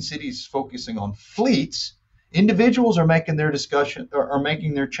where Clean Cities is focusing on fleets. Individuals are making their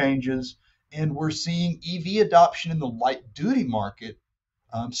making their changes, and we're seeing EV adoption in the light duty market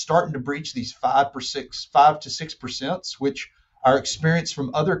starting to breach these 5 to 6%, which our experience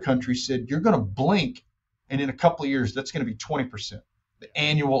from other countries said you're going to blink, and in a couple of years that's going to be 20%, the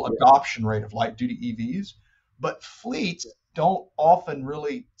annual adoption rate of light duty EVs. But fleets don't often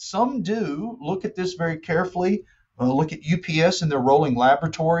really. Some do look at this very carefully. Look at UPS and their rolling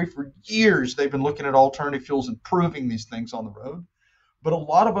laboratory. For years they've been looking at alternative fuels and proving these things on the road. But a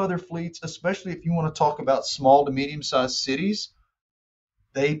lot of other fleets, especially if you want to talk about small to medium-sized cities,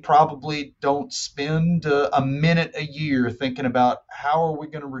 they probably don't spend a minute a year thinking about how are we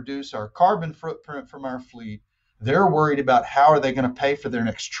going to reduce our carbon footprint from our fleet. They're worried about how are they going to pay for their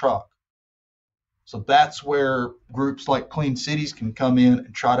next truck. So that's where groups like Clean Cities can come in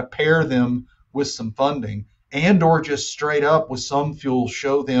and try to pair them with some funding, and or just straight up with some fuels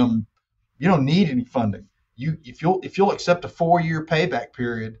show them you don't need any funding. If you'll accept a 4-year payback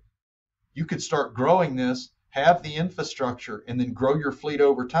period, you could start growing this, have the infrastructure, and then grow your fleet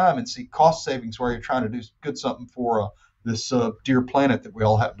over time and see cost savings while you're trying to do good something for this dear planet that we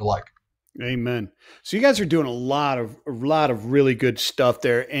all happen to like. Amen. So you guys are doing a lot of really good stuff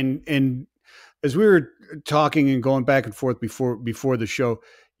there. And as we were talking and going back and forth before the show,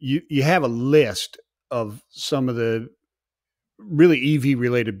 you have a list of some of the really EV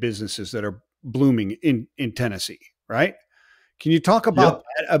related businesses that are blooming in Tennessee, right? Can you talk about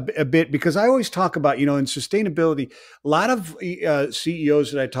that a bit? Because I always talk about, in sustainability, a lot of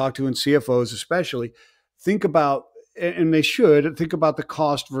CEOs that I talk to and CFOs especially think about, and they should think about the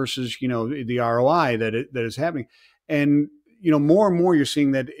cost versus, the ROI that is happening. And, more and more you're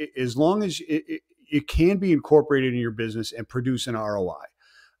seeing that as long as it can be incorporated in your business and produce an ROI.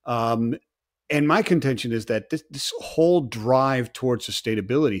 And my contention is that this whole drive towards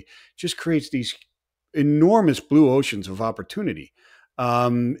sustainability just creates these enormous blue oceans of opportunity,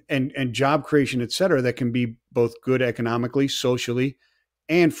 and job creation, et cetera, that can be both good economically, socially,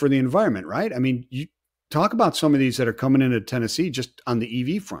 and for the environment, right? I mean, you talk about some of these that are coming into Tennessee just on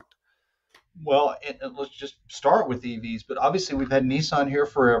the EV front. Well, let's just start with EVs, but obviously we've had Nissan here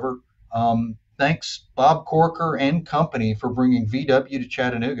forever. Thanks, Bob Corker and company, for bringing VW to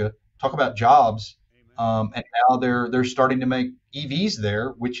Chattanooga. Talk about jobs. And now they're starting to make EVs there,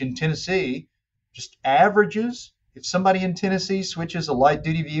 which in Tennessee just averages. If somebody in Tennessee switches a light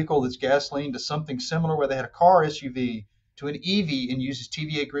duty vehicle that's gasoline to something similar where they had a car SUV to an EV and uses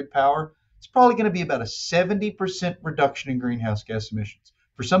TVA grid power, it's probably going to be about a 70% reduction in greenhouse gas emissions.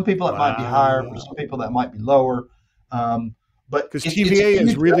 For some people, it might be higher. For some people, that might be lower. But because TVA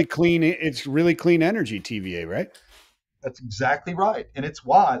is really clean. It's really clean energy, TVA, right? That's exactly right. And it's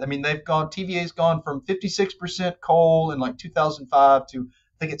why. I mean, TVA's gone from 56% coal in like 2005 to,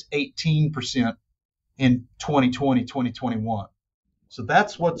 I think it's 18% in 2020, 2021. So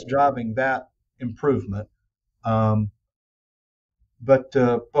that's what's driving that improvement. Oh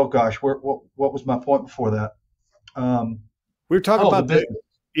gosh, what was my point before that? We were talking about the business.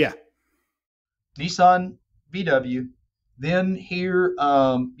 Yeah. Nissan, VW. Then here,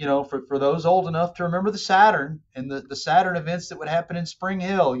 for those old enough to remember the Saturn and the Saturn events that would happen in Spring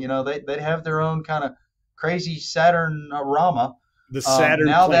Hill, they'd have their own kind of crazy Saturn-rama. The Saturn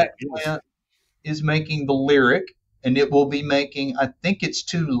now plant, that plant is making the Lyriq, and it will be making, I think it's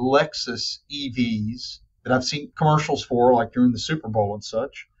 2 Lexus EVs that I've seen commercials for, like during the Super Bowl and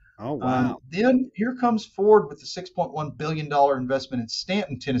such. Oh, wow. Then here comes Ford with the $6.1 billion investment in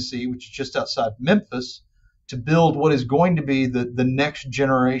Stanton, Tennessee, which is just outside Memphis, to build what is going to be the next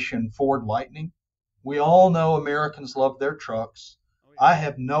generation Ford Lightning. We all know Americans love their trucks. I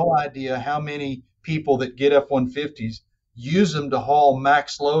have no idea how many people that get F-150s use them to haul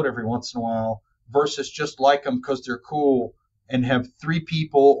max load every once in a while versus just like them because they're cool and have 3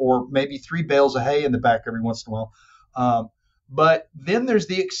 people or maybe 3 bales of hay in the back every once in a while. But then there's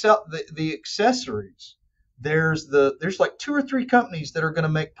the accessories. There's like 2 or 3 companies that are going to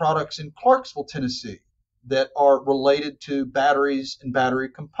make products in Clarksville, Tennessee, that are related to batteries and battery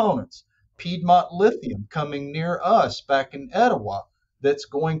components. Piedmont Lithium coming near us back in Etowah.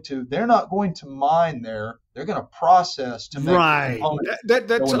 They're not going to mine there. They're going to process to make components.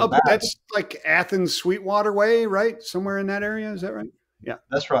 That's like Athens Sweetwater Way, right? Somewhere in that area. Is that right? Yeah.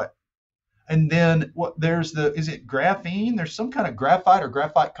 That's right. And then is it graphene? There's some kind of graphite or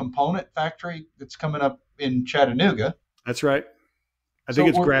graphite component factory that's coming up in Chattanooga. That's right. I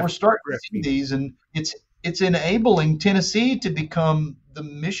think we're starting to see these, and it's enabling Tennessee to become the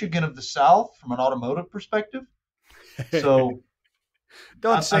Michigan of the South from an automotive perspective. So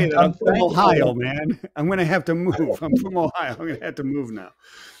don't say that. I'm from Ohio, man. I'm going to have to move. I'm from Ohio. I'm going to have to move now.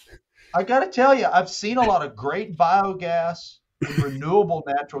 I got to tell you, I've seen a lot of great biogas and renewable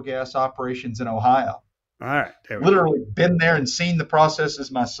natural gas operations in Ohio. All right. Literally been there and seen the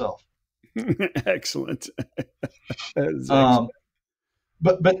processes myself. Excellent.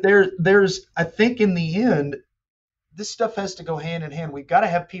 But there's I think in the end, this stuff has to go hand in hand. We've got to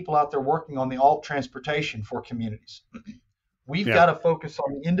have people out there working on the alt transportation for communities. We've got to focus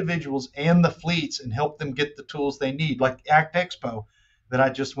on the individuals and the fleets and help them get the tools they need, like ACT Expo that I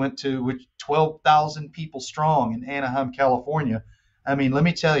just went to, which 12,000 people strong in Anaheim, California. I mean, let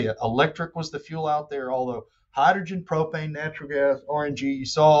me tell you, electric was the fuel out there, although hydrogen, propane, natural gas, RNG, you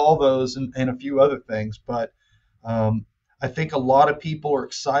saw all those and a few other things. But I think a lot of people are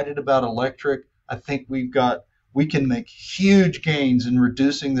excited about electric. I think we can make huge gains in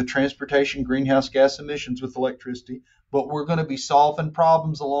reducing the transportation greenhouse gas emissions with electricity, but we're going to be solving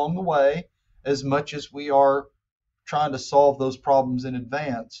problems along the way as much as we are trying to solve those problems in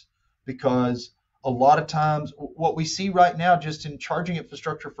advance, because a lot of times what we see right now just in charging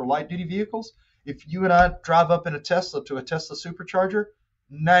infrastructure for light duty vehicles, if you and I drive up in a Tesla to a Tesla supercharger,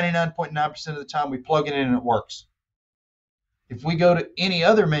 99.9% of the time we plug it in and it works. If we go to any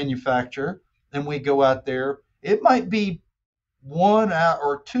other manufacturer and we go out there, it might be one out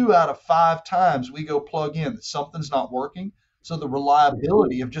or two out of 5 times we go plug in that something's not working. So the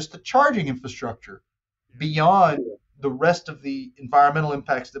reliability of just the charging infrastructure beyond the rest of the environmental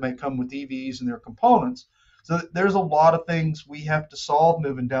impacts that may come with EVs and their components. So there's a lot of things we have to solve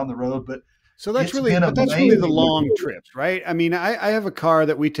moving down the road, but so that's really the long trips, right? I mean, I have a car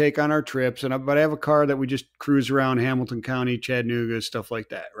that we take on our trips, but I have a car that we just cruise around Hamilton County, Chattanooga, stuff like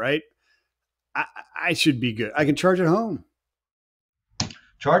that, right? I should be good. I can charge at home.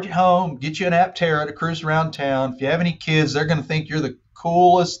 Charge at home, get you an Aptera to cruise around town. If you have any kids, they're going to think you're the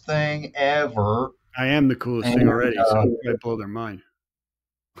coolest thing ever. I am the coolest thing already, so I blow their mind.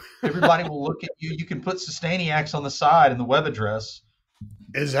 Everybody will look at you. You can put Sustainiacs on the side in the web address.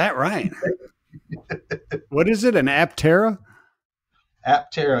 Is that right? What is it? An Aptera?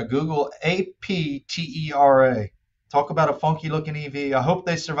 Aptera. Google Aptera. Talk about a funky looking EV. I hope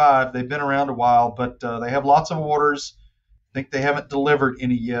they survive. They've been around a while, but they have lots of orders. I think they haven't delivered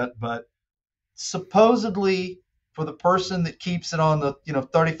any yet, but supposedly for the person that keeps it on the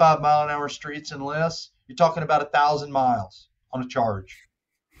 35-mile-an-hour streets and less, you're talking about 1,000 miles on a charge.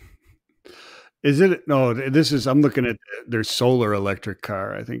 Is it? No, this is. I'm looking at their solar electric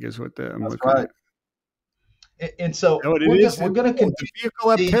car. I think is what I'm That's looking right. At. And so we're going to continue. The vehicle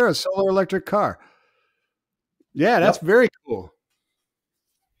Aptera solar electric car. Yeah, that's very cool.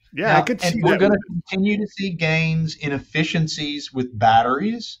 Yeah, I could see that. We're going to continue to see gains in efficiencies with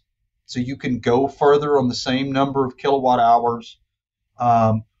batteries, so you can go further on the same number of kilowatt hours.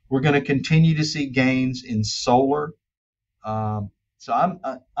 We're going to continue to see gains in solar. So I'm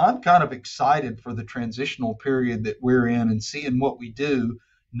kind of excited for the transitional period that we're in and seeing what we do,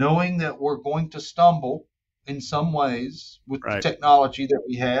 knowing that we're going to stumble in some ways with the technology that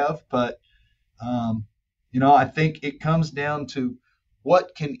we have. But, I think it comes down to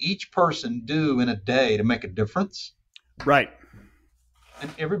what can each person do in a day to make a difference. Right. And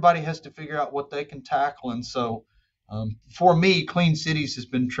everybody has to figure out what they can tackle. And so for me, Clean Cities has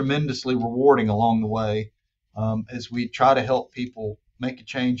been tremendously rewarding along the way. As we try to help people make a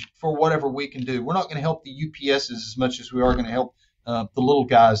change for whatever we can do. We're not going to help the UPSs as much as we are going to help the little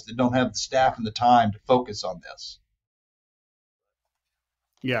guys that don't have the staff and the time to focus on this.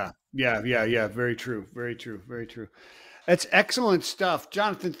 Yeah. Very true. Very true. Very true. That's excellent stuff.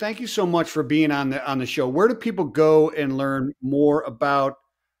 Jonathan, thank you so much for being on the show. Where do people go and learn more about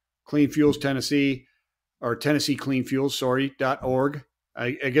Clean Fuels Tennessee or TennesseeCleanFuels.org?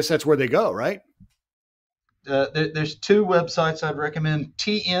 I guess that's where they go, right? There's two websites I'd recommend.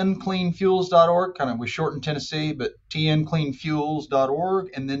 tncleanfuels.org, kind of we shorten Tennessee, but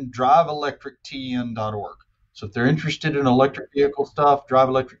tncleanfuels.org, and then driveelectrictn.org. So if they're interested in electric vehicle stuff,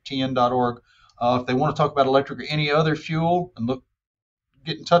 driveelectrictn.org. If they want to talk about electric or any other fuel, and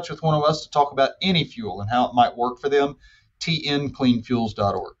get in touch with one of us to talk about any fuel and how it might work for them,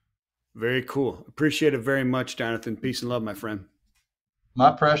 tncleanfuels.org. Very cool. Appreciate it very much, Jonathan. Peace and love, my friend.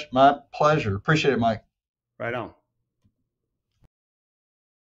 My pleasure. Appreciate it, Mike. Right on.